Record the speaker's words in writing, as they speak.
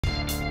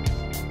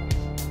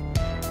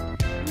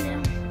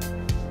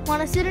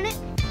Want to sit in it?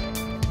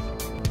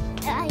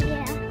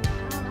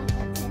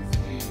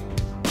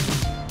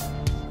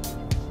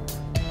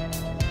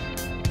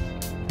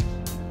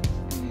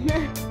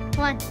 Yeah.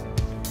 Come on.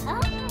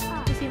 Oh.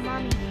 You see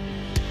mommy.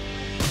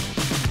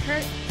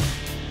 Hurt.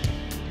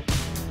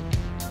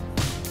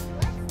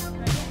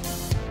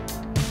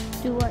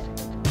 Do what?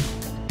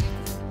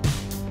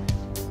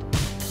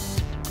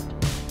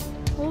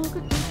 Oh, look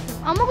at this.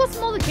 I'm gonna go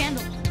smell the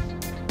candles.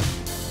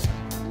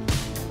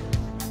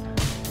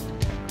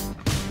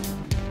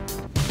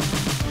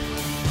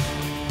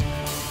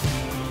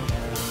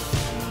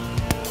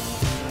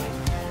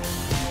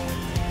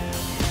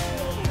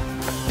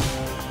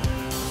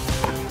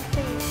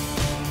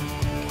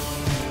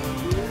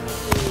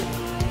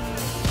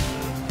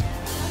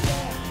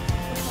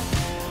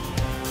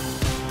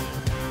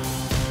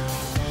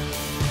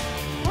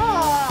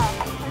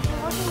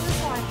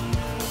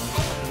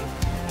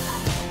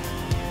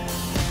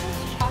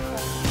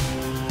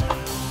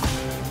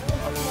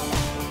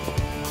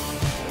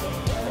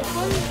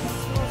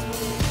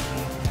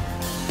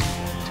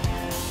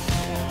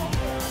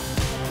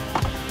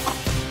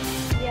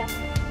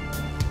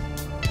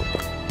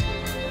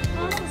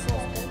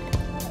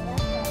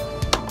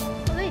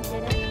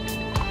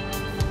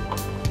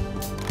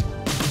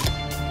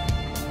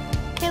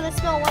 Okay, let's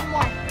smell one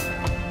more.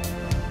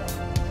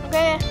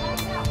 Okay.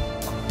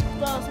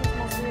 Well, this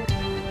one smells weird.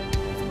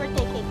 It's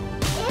birthday cake.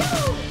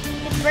 Ew!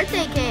 It's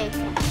birthday cake.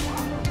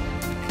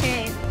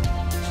 Okay.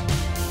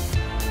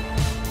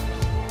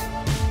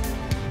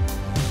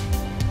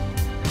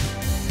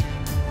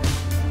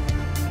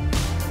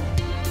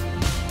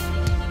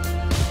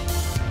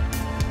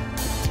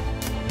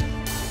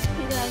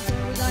 You guys, where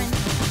are we going?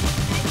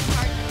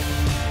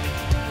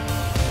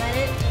 Is that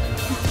it?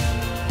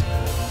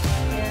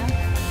 Yeah.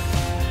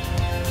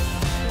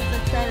 Who's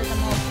excited the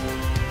most?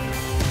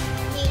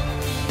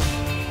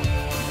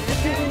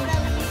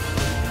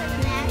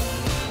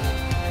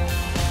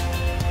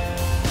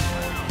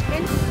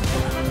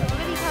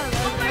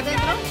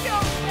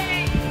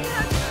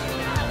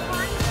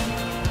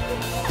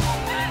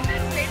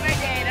 This made my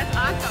day. That's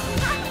awesome.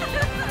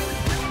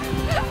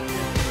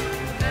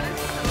 That is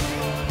so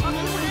cool.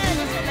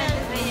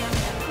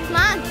 Come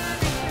on.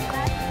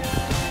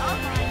 Oh,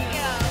 thank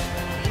you.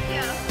 Thank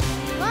you.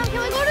 Mom, can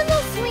we go to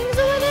those swings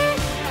over there?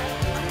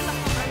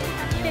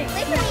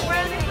 Where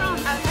are they from?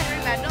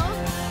 Henry Mendel.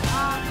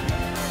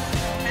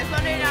 I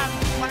found it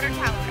Water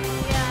Tower.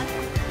 Yeah.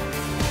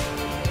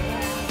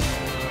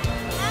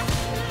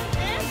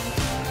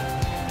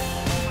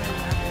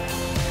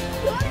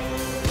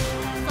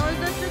 So is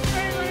this the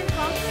train going to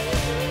come?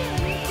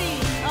 Let me see.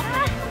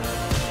 Okay.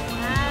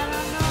 I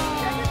don't know.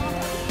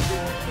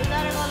 We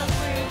gotta go look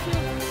for you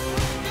too.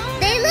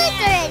 They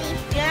looked already.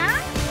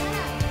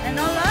 Yeah? And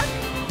no luck?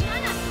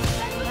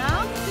 No?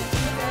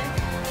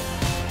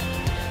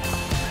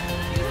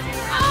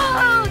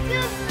 Oh,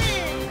 just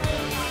missed.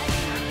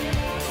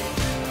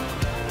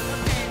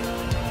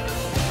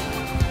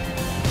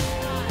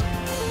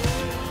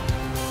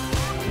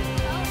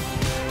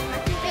 I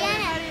think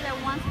anybody that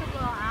wants to go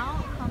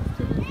out comes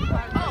to this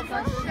park. Oh,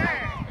 for sure.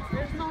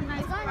 There's no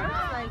nice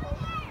parks like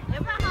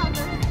Abraham.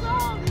 There's so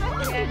many.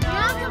 Yeah, You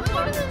have no. to go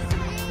to the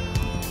swing.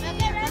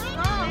 Okay, ready?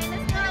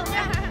 Let's go.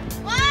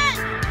 One,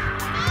 two,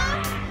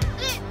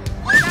 three.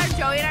 One time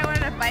Joey and I went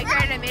on a bike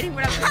ride and I made him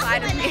put up the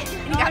slide with me and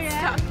he got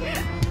stuck.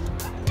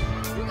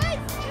 You guys.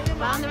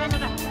 Come on,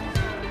 Donna.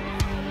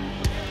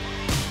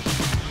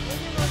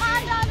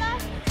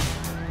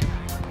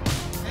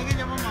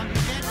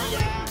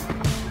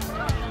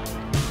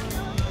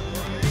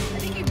 I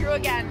think he drew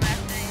again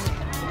last night.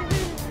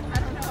 I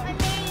don't know.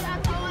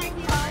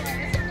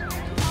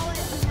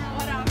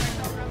 Whatever,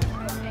 don't rub it in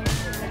my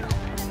face.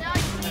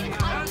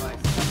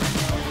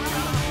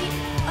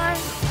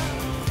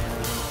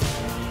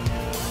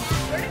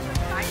 Where did you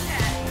find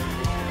that?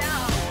 No.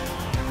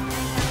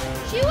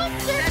 She was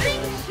That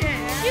surfing. is shit.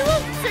 She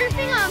was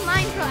surfing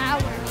online for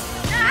hours.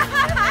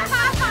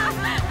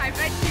 I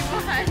bet she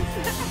was.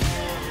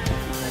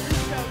 That is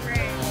so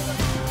great.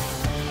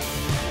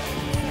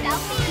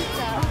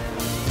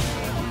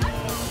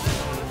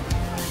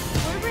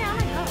 Where did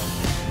Brianna go?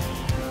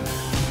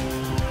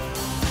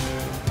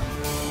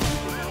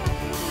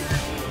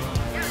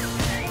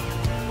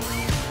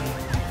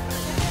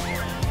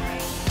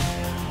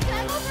 Can I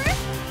go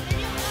first?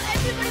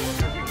 Everybody was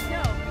perfect.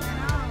 No.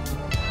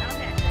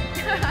 Okay.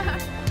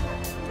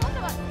 Talk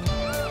about it.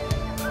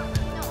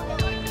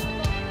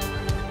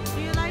 Do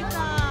you like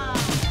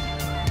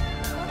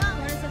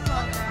what is it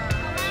called?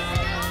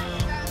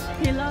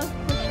 Pillows?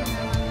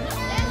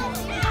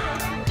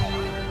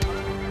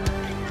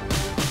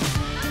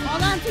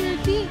 Hold on to your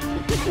feet. I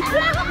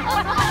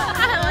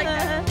like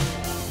that.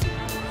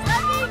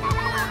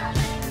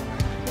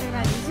 They're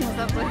not using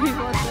stuff for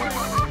people.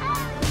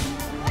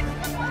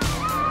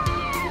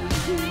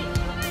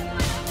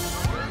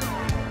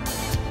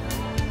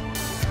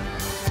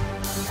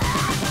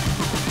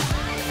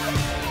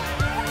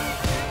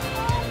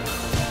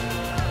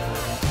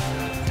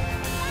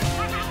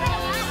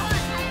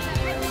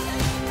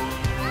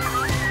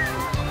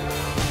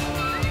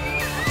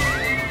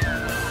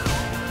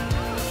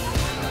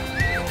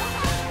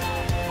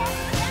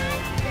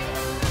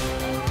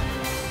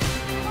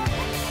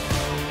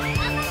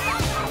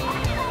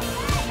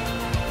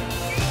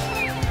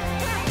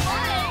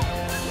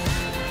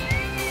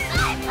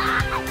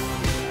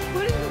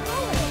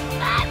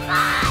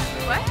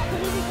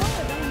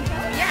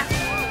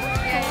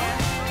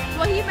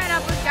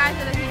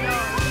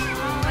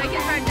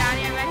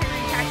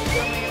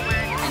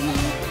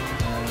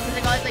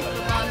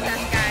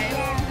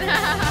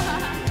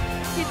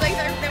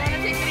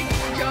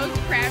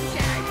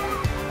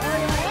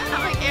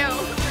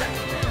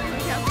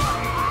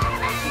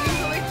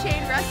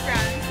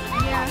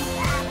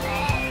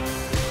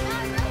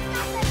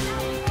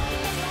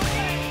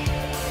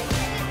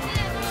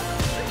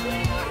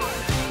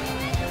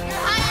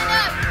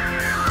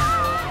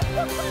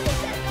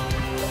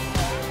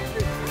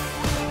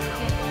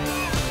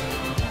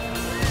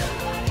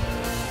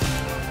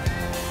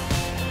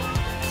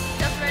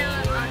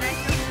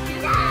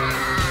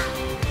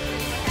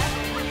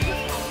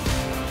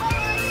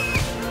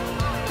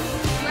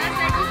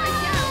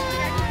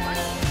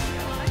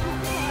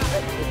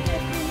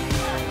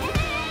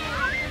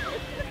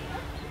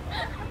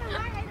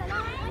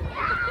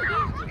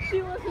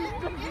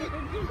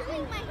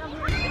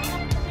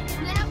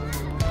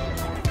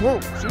 Whoa,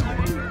 shoot.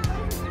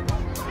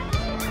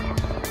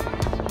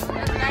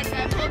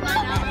 I pulled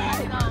mine out when I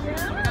was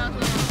little.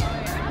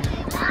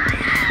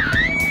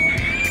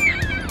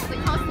 The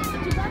cost is the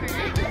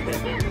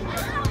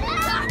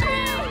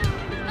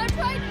I'm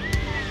trying.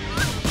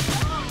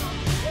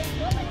 It's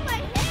pulling my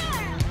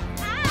hair.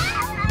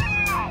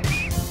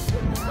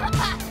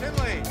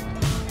 Finley.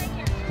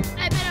 I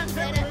bet I'm good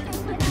at it.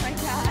 Oh my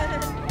god.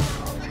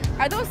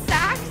 Are those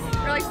sacks?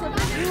 Or like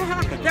slippers?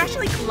 They're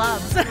actually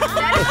gloves. That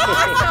is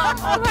awesome.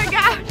 Oh my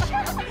gosh.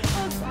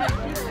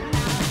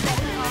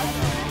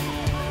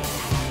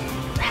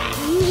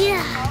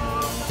 Yeah.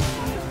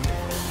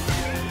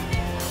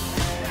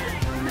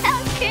 That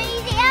was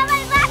crazy. Oh my.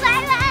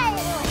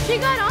 She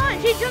got on.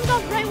 She jumped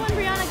off right when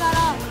Brianna got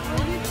off.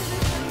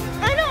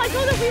 I know. I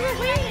told her we were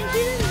waiting and she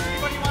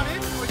didn't. What, you want in?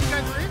 Or you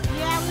guys are in?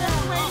 Yeah, we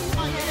were waiting.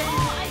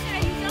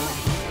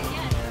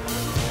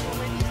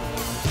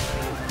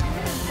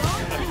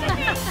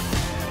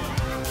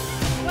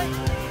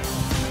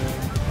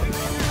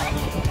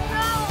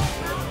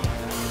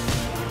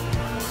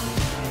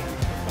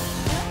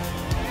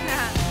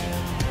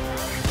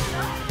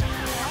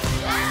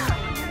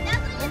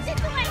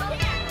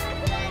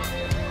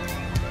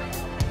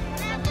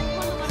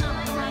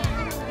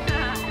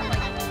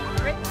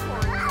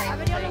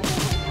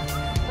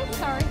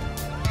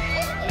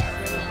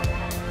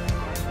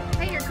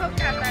 Hey, your coat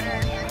got better.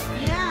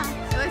 Yeah.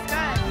 It looks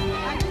good.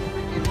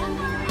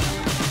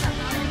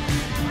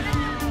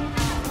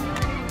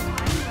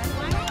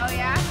 Oh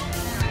yeah?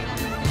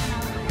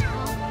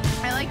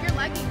 I like your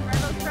leggings. Where are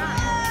those from?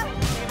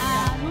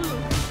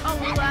 Oh,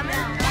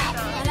 Lululemon?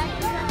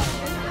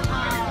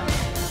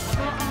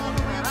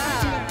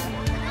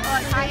 Oh,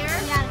 it's higher?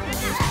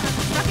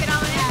 Suck it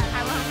all in?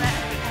 I love it.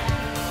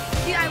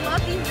 See, I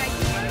love these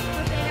Nikes,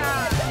 but they,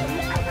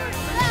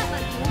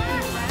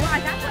 well,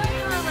 that's what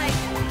they were like,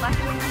 less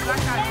than $100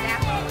 on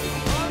Snap.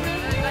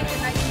 Like the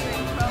Nike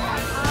Ring Pro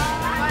ones.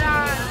 But,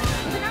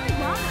 they're not like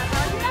long enough. I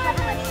was just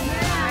having like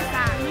smears on my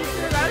back.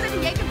 So I was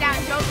like, yank them down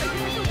and Joe was like,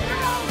 you're so weird.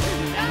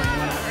 I was like,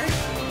 whatever.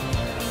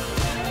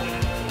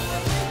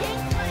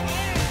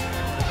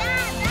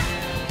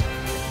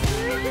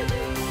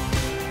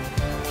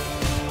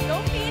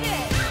 Don't feed it.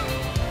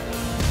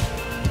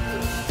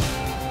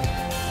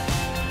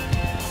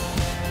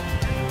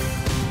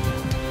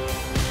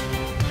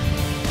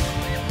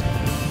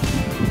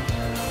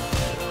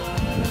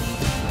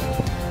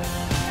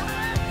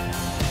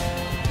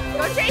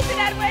 Go chase it,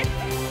 Edwin.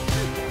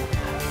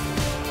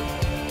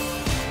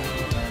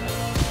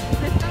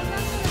 ¿Te estás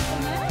dando de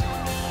comer?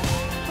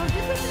 ¿Por qué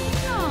estás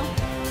haciendo?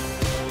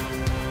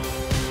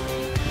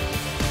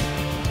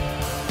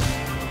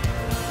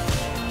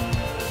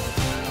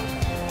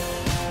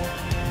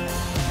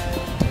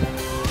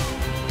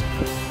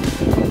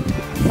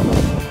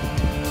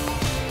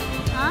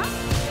 ¿Ah?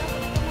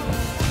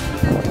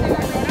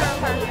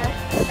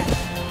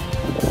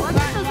 What's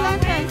estos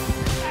lentes?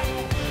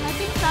 I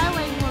think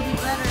sideways will be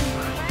better.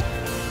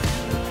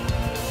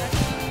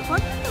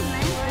 What's estos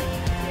lentes?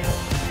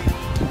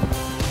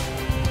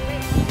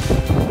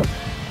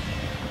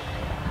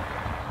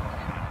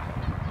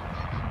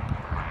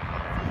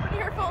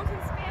 Your phone's in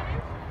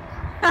Spanish.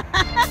 I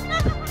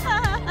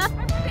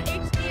put the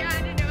HD on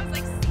and it was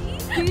like,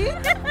 see?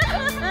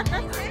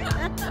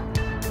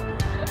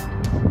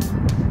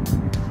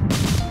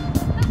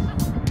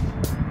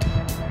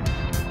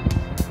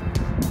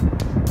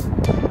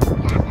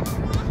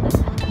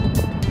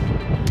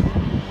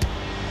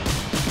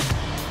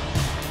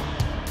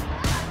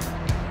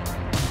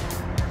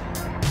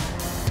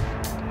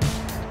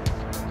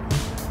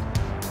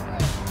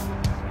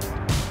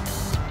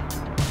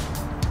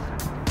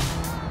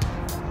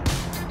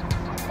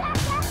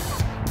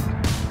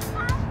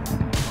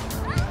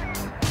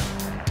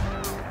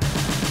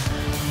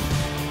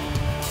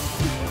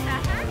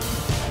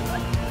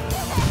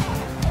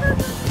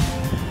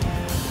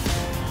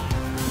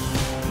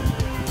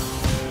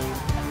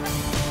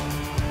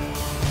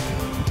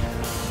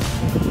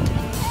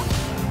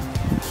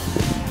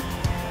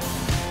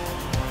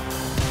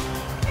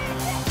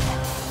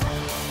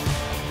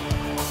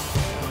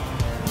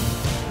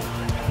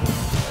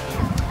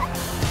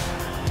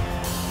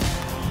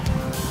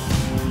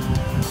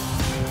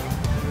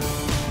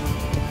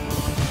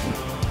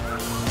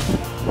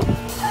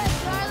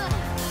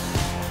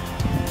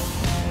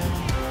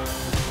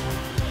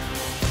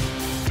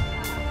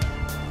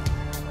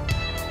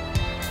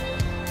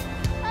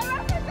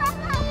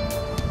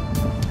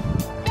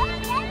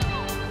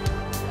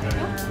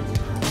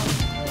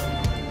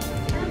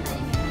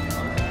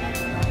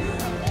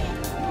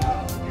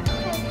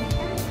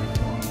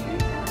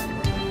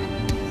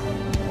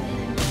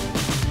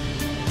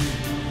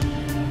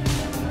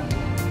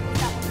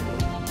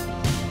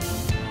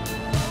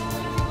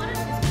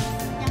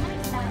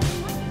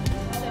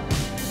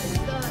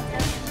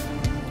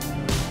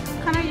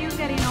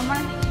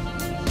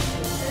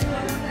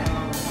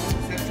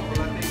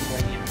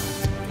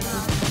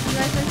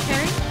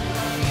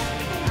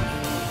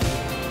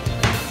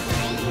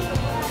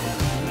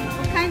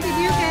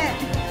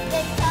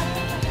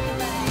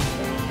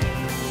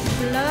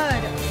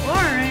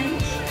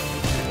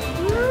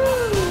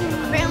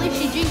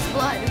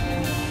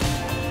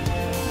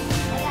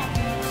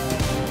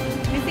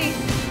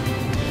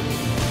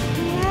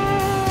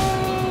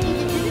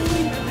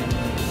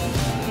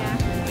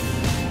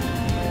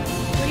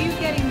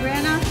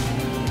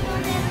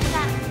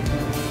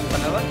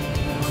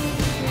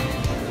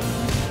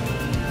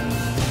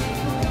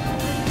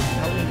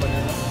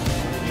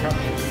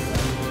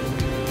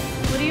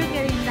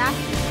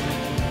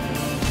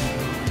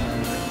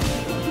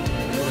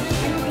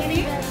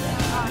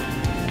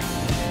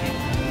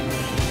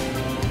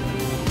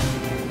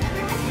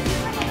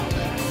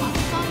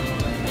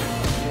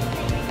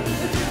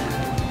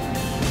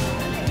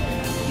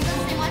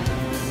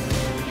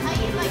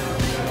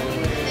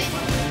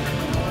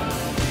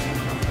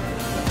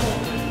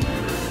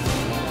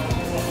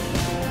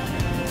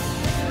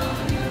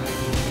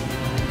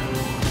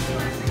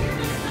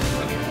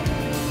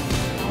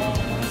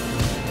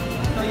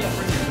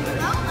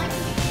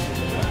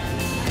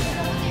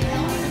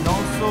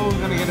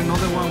 gonna get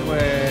another one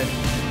with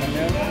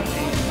canela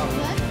and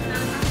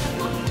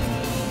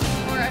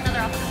Or another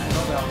option.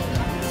 another.